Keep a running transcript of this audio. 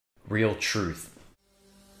real truth.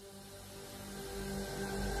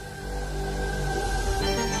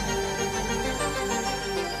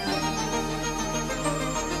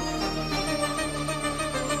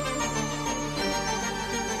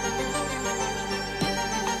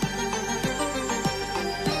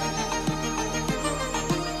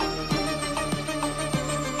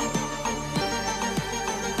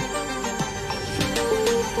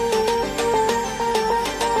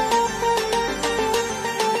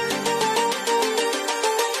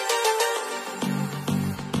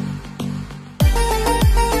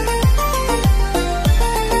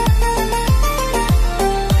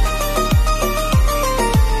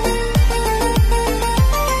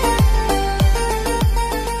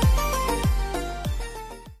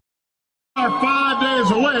 Are 5 days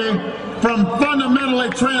away from fundamentally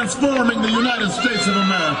transforming the United States of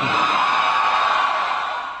America.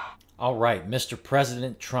 All right, Mr.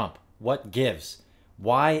 President Trump, what gives?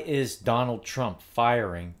 Why is Donald Trump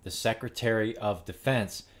firing the Secretary of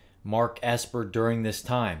Defense, Mark Esper, during this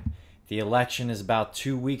time? The election is about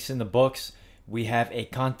 2 weeks in the books. We have a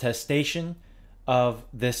contestation of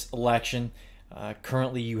this election.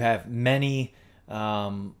 Currently, you have many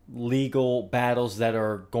legal battles that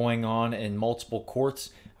are going on in multiple courts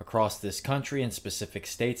across this country and specific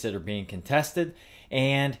states that are being contested,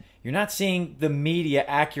 and you're not seeing the media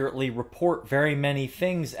accurately report very many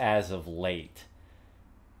things as of late.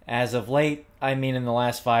 As of late, I mean in the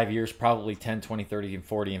last 5 years, probably 10, 20, 30, and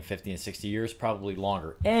 40, and 50, and 60 years, probably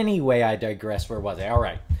longer. Anyway, I digress. Where was I? All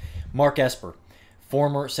right. Mark Esper,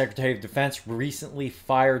 former Secretary of Defense, recently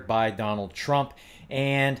fired by Donald Trump,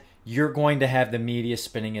 and you're going to have the media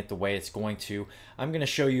spinning it the way it's going to. I'm going to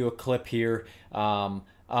show you a clip here of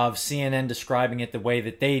CNN describing it the way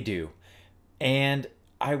that they do. And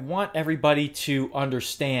I want everybody to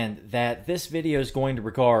understand that this video is going to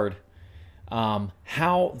regard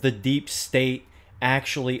how the deep state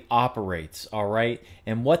actually operates, all right?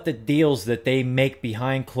 And what the deals that they make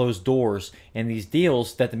behind closed doors, and these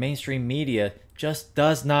deals that the mainstream media just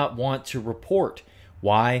does not want to report.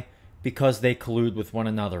 Why? Because they collude with one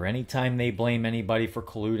another. Anytime they blame anybody for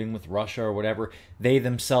colluding with Russia or whatever, they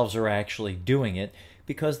themselves are actually doing it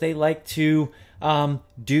because they like to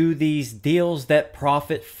do these deals that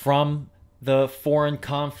profit from the foreign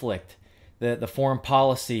conflict, the foreign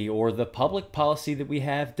policy or the public policy that we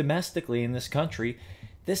have domestically in this country.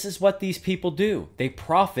 This is what these people do. They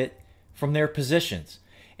profit from their positions.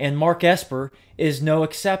 And Mark Esper is no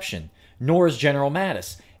exception, nor is General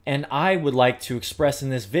Mattis. And I would like to express in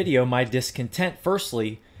this video my discontent,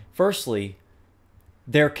 firstly,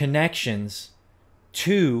 their connections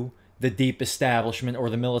to the deep establishment or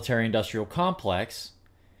the military-industrial complex,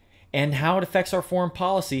 and how it affects our foreign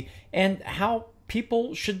policy, and how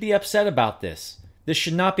people should be upset about this. This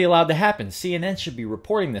should not be allowed to happen. CNN should be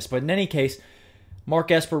reporting this. But in any case, Mark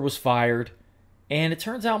Esper was fired, and it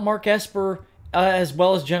turns out Mark Esper, as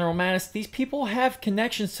well as General Mattis, these people have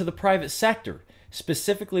connections to the private sector,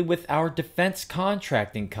 specifically with our defense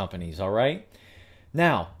contracting companies, all right?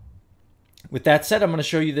 Now, with that said, I'm going to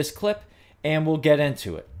show you this clip, and we'll get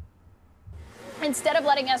into it. Instead of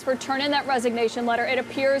letting Esper turn in that resignation letter, it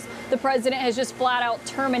appears the president has just flat out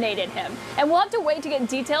terminated him. And we'll have to wait to get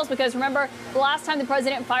details because remember, the last time the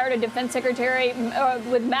president fired a defense secretary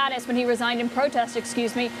with Mattis when he resigned in protest,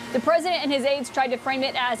 the president and his aides tried to frame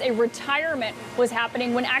it as a retirement was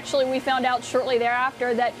happening when actually we found out shortly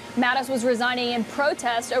thereafter that Mattis was resigning in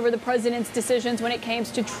protest over the president's decisions when it came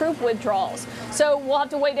to troop withdrawals. So we'll have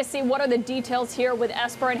to wait to see what are the details here with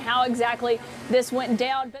Esper and how exactly this went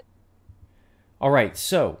down. All right,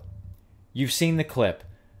 so you've seen the clip.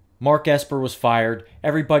 Mark Esper was fired.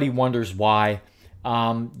 Everybody wonders why.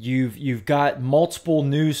 You've got multiple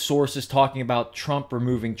news sources talking about Trump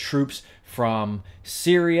removing troops from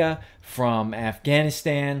Syria, from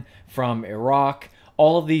Afghanistan, from Iraq,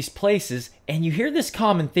 all of these places. And you hear this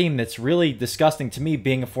common theme that's really disgusting to me,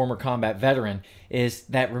 being a former combat veteran, is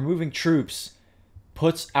that removing troops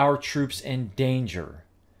puts our troops in danger.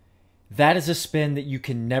 That is a spin that you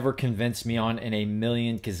can never convince me on in a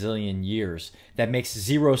million gazillion years. That makes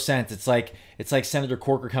zero sense. It's like Senator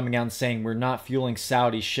Corker coming out and saying we're not fueling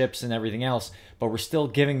Saudi ships and everything else, but we're still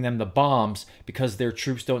giving them the bombs because their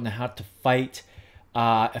troops don't know how to fight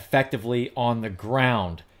effectively on the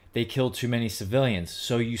ground. They kill too many civilians,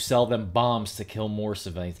 so you sell them bombs to kill more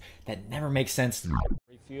civilians. That never makes sense to me.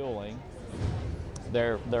 Refueling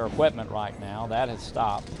their equipment right now, that has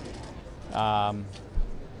stopped.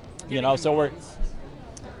 You know, so we're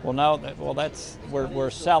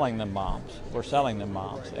selling them bombs. We're selling them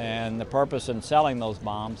bombs, and the purpose in selling those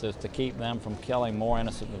bombs is to keep them from killing more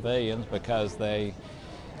innocent civilians because they,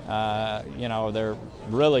 you know, they're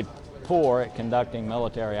really poor at conducting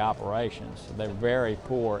military operations. They're very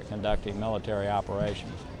poor at conducting military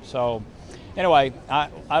operations. So anyway, I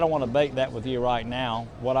don't want to debate that with you right now.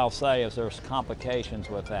 What I'll say is there's complications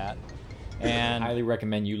with that. And I highly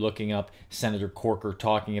recommend you looking up Senator Corker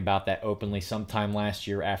talking about that openly sometime last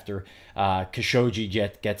year after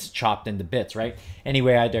Khashoggi gets chopped into bits, right?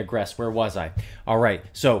 Anyway, I digress. Where was I? All right,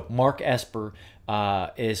 so Mark Esper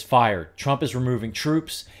is fired. Trump is removing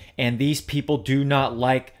troops, and these people do not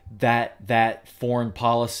like that foreign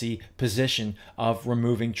policy position of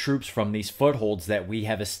removing troops from these footholds that we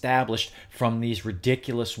have established from these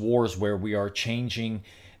ridiculous wars where we are changing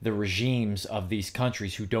the regimes of these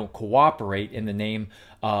countries who don't cooperate in the name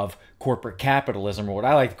of corporate capitalism, or what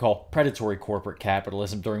I like to call predatory corporate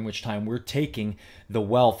capitalism, during which time we're taking the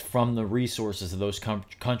wealth from the resources of those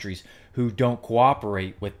countries who don't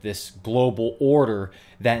cooperate with this global order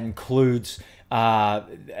that includes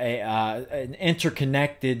an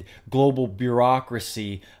interconnected global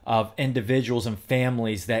bureaucracy of individuals and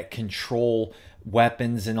families that control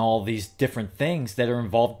weapons and all these different things that are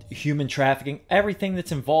involved, human trafficking, everything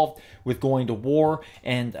that's involved with going to war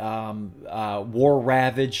and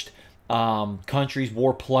war-ravaged countries,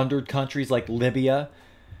 war-plundered countries like Libya.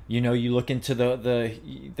 You know, you look into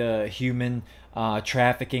the human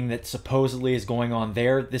trafficking that supposedly is going on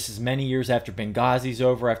there. This is many years after Benghazi's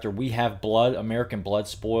over, after we have blood, American blood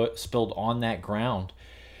spilled on that ground.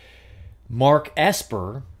 Mark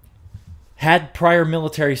Esper had prior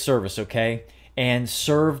military service, okay, and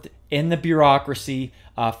served in the bureaucracy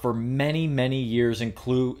for many, many years,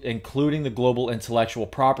 including the Global Intellectual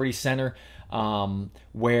Property Center,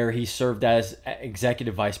 where he served as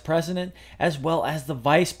executive vice president, as well as the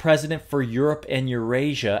vice president for Europe and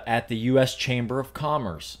Eurasia at the U.S. Chamber of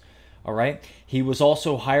Commerce. All right. He was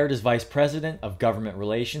also hired as vice president of government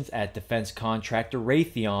relations at defense contractor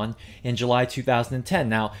Raytheon in July 2010.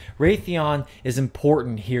 Now, Raytheon is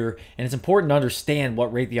important here, and it's important to understand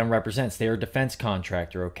what Raytheon represents. They are a defense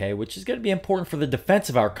contractor, okay, which is going to be important for the defense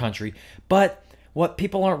of our country. But what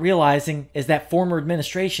people aren't realizing is that former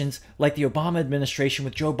administrations, like the Obama administration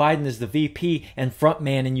with Joe Biden as the VP and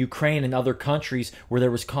frontman in Ukraine and other countries where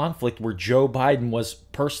there was conflict, where Joe Biden was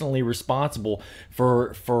personally responsible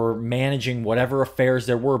for managing whatever affairs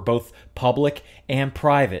there were, both public and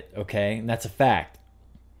private, okay? And that's a fact.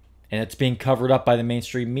 And it's being covered up by the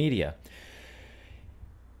mainstream media.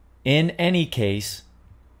 In any case,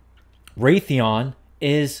 Raytheon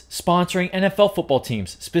is sponsoring NFL football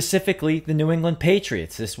teams, specifically the New England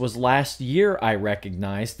Patriots. This was last year I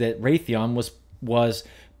recognized that Raytheon was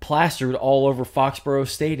plastered all over Foxborough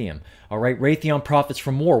Stadium. All right, Raytheon profits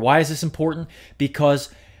from war. Why is this important? Because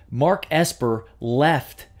Mark Esper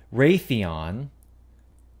left Raytheon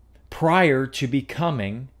prior to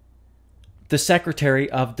becoming the Secretary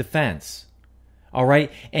of Defense. All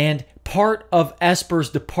right, and part of Esper's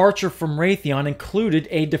departure from Raytheon included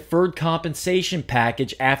a deferred compensation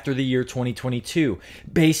package after the year 2022,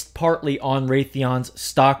 based partly on Raytheon's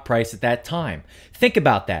stock price at that time. Think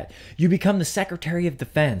about that. You become the Secretary of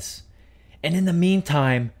Defense, and in the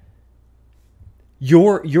meantime,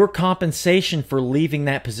 your compensation for leaving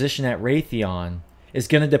that position at Raytheon is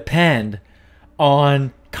going to depend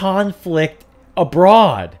on conflict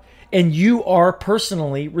abroad. And you are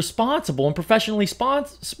personally responsible and professionally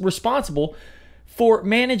responsible for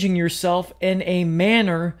managing yourself in a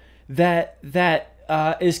manner that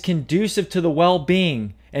is conducive to the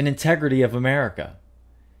well-being and integrity of America.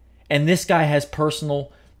 And this guy has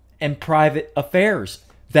personal and private affairs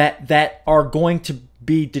that are going to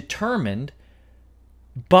be determined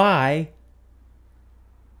by,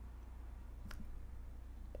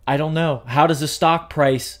 I don't know, how does the stock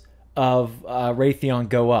price of Raytheon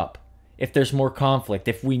go up if there's more conflict,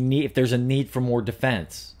 if there's a need for more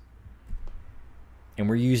defense, and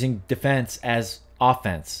we're using defense as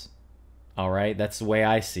offense. All right, that's the way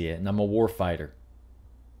I see it, and I'm a war fighter,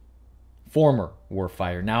 former war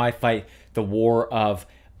fighter. Now I fight the war of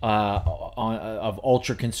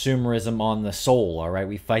ultra consumerism on the soul. All right,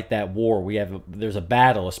 we fight that war. There's a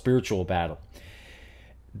battle, a spiritual battle.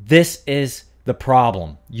 This is the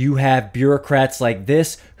problem. You have bureaucrats like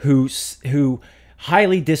this who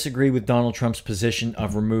highly disagree with Donald Trump's position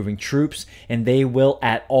of removing troops, and they will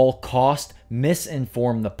at all cost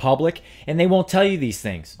misinform the public, and they won't tell you these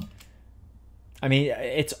things. I mean,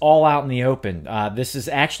 it's all out in the open. This is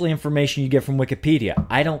actually information you get from Wikipedia.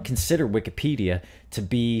 I don't consider Wikipedia to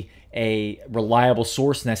be a reliable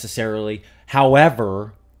source necessarily.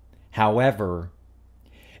 However,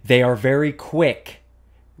 they are very quick,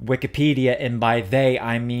 Wikipedia, and by they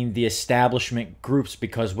I mean the establishment groups,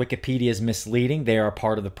 because Wikipedia is misleading. They are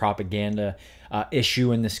part of the propaganda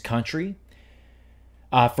issue in this country.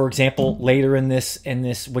 For example, later in this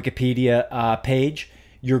Wikipedia page,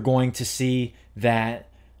 you're going to see that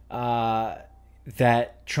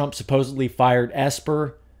that Trump supposedly fired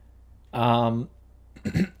Esper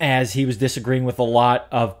as he was disagreeing with a lot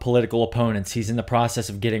of political opponents. He's in the process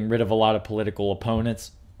of getting rid of a lot of political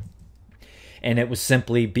opponents, and it was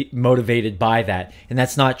simply motivated by that. And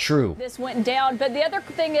that's not true. This went down. But the other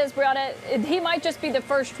thing is, Brianna, he might just be the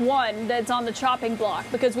first one that's on the chopping block,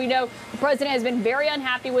 because we know the president has been very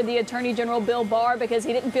unhappy with the Attorney General Bill Barr because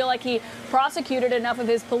he didn't feel like he prosecuted enough of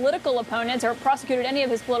his political opponents, or prosecuted any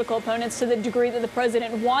of his political opponents to the degree that the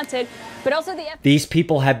president wanted. But also these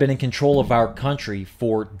people have been in control of our country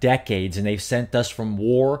for decades, and they've sent us from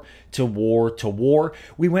war to war to war.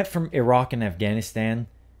 We went from Iraq and Afghanistan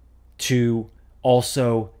to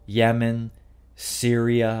also Yemen,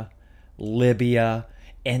 Syria, Libya,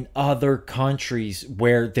 and other countries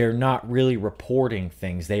where they're not really reporting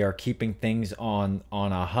things. They are keeping things on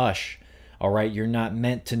a hush. All right, you're not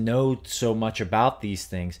meant to know so much about these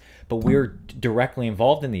things, but we're directly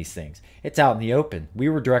involved in these things. It's out in the open. We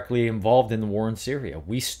were directly involved in the war in Syria.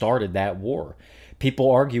 We started that war.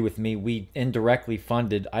 People argue with me, we indirectly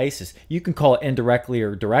funded ISIS. You can call it indirectly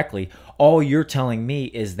or directly. All you're telling me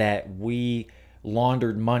is that we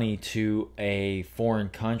laundered money to a foreign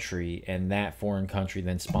country, and that foreign country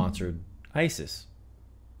then sponsored ISIS.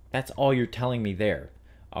 That's all you're telling me there.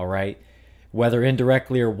 All right? Whether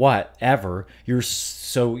indirectly or whatever, you're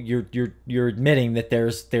admitting that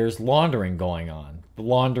there's laundering going on. The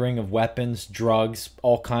laundering of weapons, drugs,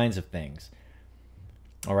 all kinds of things.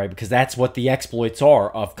 All right, because that's what the exploits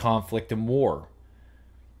are of conflict and war.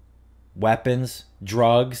 Weapons,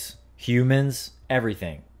 drugs, humans,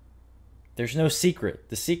 everything. There's no secret.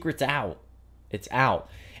 The secret's out. It's out.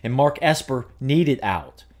 And Mark Esper needed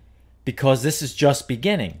out, because this is just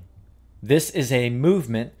beginning. This is a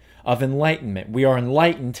movement of enlightenment. We are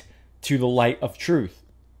enlightened to the light of truth.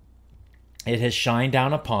 It has shined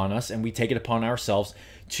down upon us, and we take it upon ourselves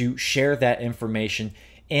to share that information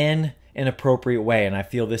in an appropriate way. And I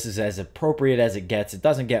feel this is as appropriate as it gets. It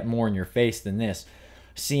doesn't get more in your face than this.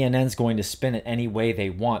 CNN's going to spin it any way they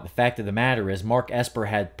want. The fact of the matter is, Mark Esper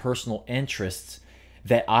had personal interests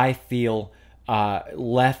that I feel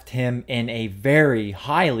left him in a very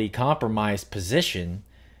highly compromised position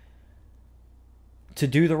to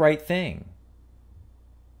do the right thing.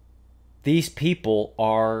 These people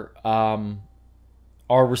are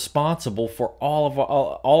responsible for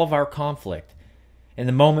all of our conflict. And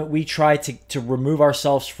the moment we try to remove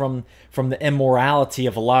ourselves from the immorality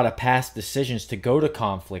of a lot of past decisions to go to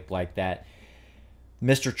conflict like that,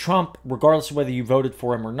 Mr. Trump, regardless of whether you voted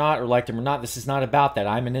for him or not, or liked him or not, this is not about that.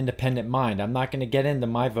 I'm an independent mind. I'm not going to get into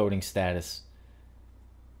my voting status.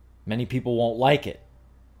 Many people won't like it.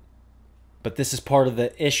 But this is part of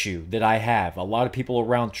the issue that I have. A lot of people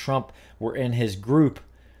around Trump were in his group,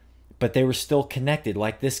 but they were still connected,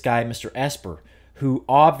 like this guy, Mr. Esper, who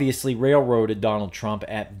obviously railroaded Donald Trump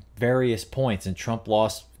at various points, and Trump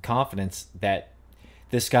lost confidence that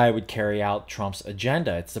this guy would carry out Trump's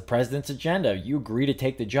agenda. It's the president's agenda. You agree to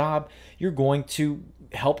take the job, you're going to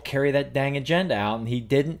help carry that dang agenda out, and he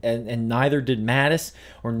didn't, and neither did Mattis,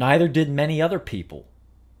 or neither did many other people.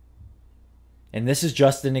 And this is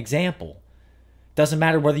just an example. Doesn't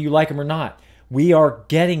matter whether you like him or not. We are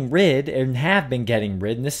getting rid, and have been getting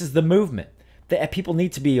rid, and this is the movement. That people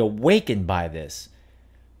need to be awakened by this.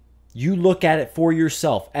 You look at it for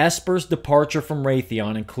yourself. Esper's departure from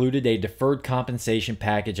Raytheon included a deferred compensation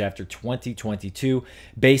package after 2022,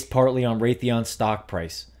 based partly on Raytheon's stock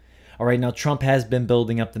price. All right, now Trump has been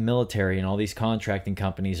building up the military, and all these contracting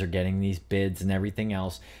companies are getting these bids and everything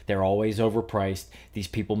else. They're always overpriced. These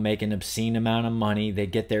people make an obscene amount of money. They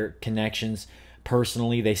get their connections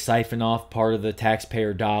personally. They siphon off part of the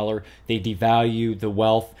taxpayer dollar. They devalue the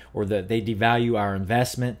wealth, or they devalue our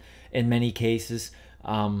investment in many cases.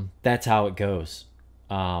 That's how it goes.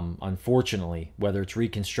 Unfortunately, whether it's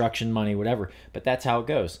Reconstruction money, whatever, but that's how it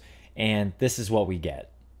goes. And this is what we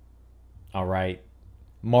get. All right.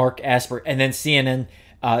 Mark Esper, and then CNN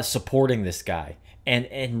supporting this guy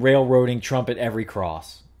and railroading Trump at every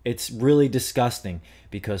cross. It's really disgusting,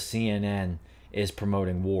 because CNN is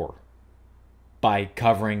promoting war by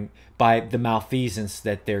covering, by the malfeasance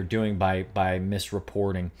that they're doing by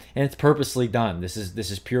misreporting, and it's purposely done. This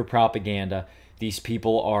is pure propaganda. These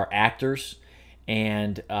people are actors,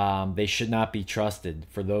 and they should not be trusted.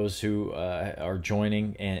 For those who are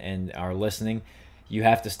joining and are listening, you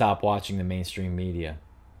have to stop watching the mainstream media.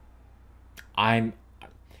 And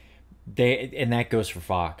that goes for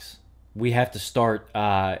Fox. We have to start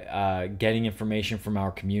getting information from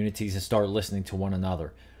our communities and start listening to one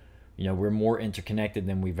another. You know, we're more interconnected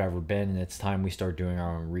than we've ever been, and it's time we start doing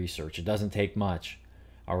our own research. It doesn't take much.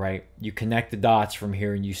 All right, you connect the dots from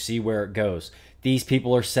here and you see where it goes. These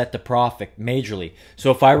people are set to profit majorly. So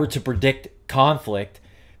if I were to predict conflict,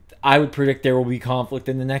 I would predict there will be conflict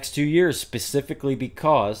in the next 2 years, specifically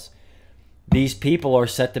because these people are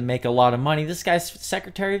set to make a lot of money. This guy's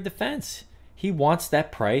Secretary of Defense. He wants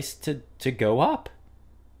that price to go up.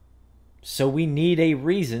 So we need a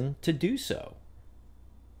reason to do so.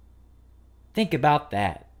 Think about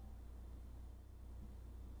that.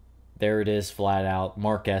 There it is, flat out.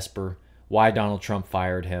 Mark Esper, why Donald Trump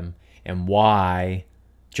fired him, and why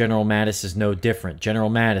General Mattis is no different. General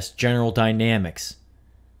Mattis, General Dynamics,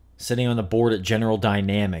 sitting on the board at General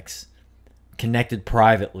Dynamics, connected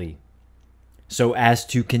privately, so as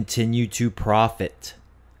to continue to profit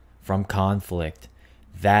from conflict.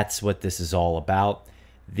 That's what this is all about.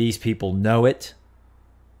 These people know it,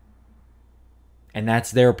 and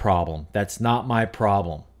that's their problem. That's not my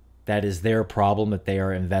problem. That is their problem that they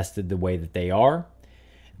are invested the way that they are.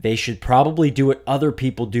 They should probably do what other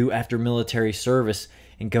people do after military service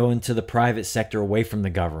and go into the private sector away from the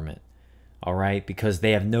government. All right? Because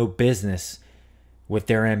they have no business with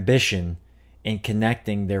their ambition in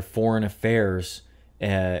connecting their foreign affairs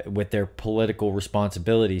with their political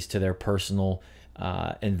responsibilities to their personal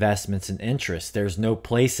investments and interests. There's no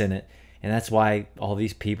place in it. And that's why all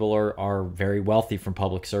these people are very wealthy from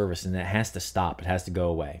public service. And it has to stop. It has to go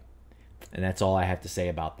away. And that's all I have to say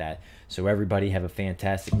about that. So everybody have a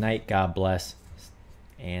fantastic night. God bless.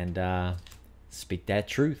 And speak that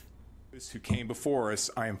truth. Who came before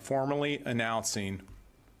us, I am formally announcing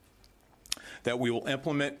that we will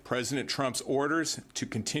implement President Trump's orders to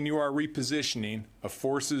continue our repositioning of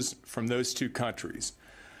forces from those two countries.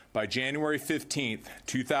 By January 15th,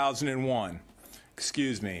 2001,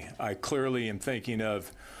 excuse me, I clearly am thinking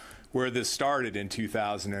of where this started in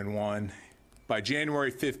 2001. By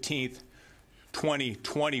January 15th,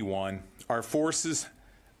 2021, our forces,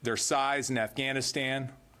 their size in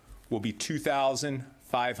Afghanistan will be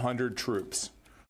 2,500 troops.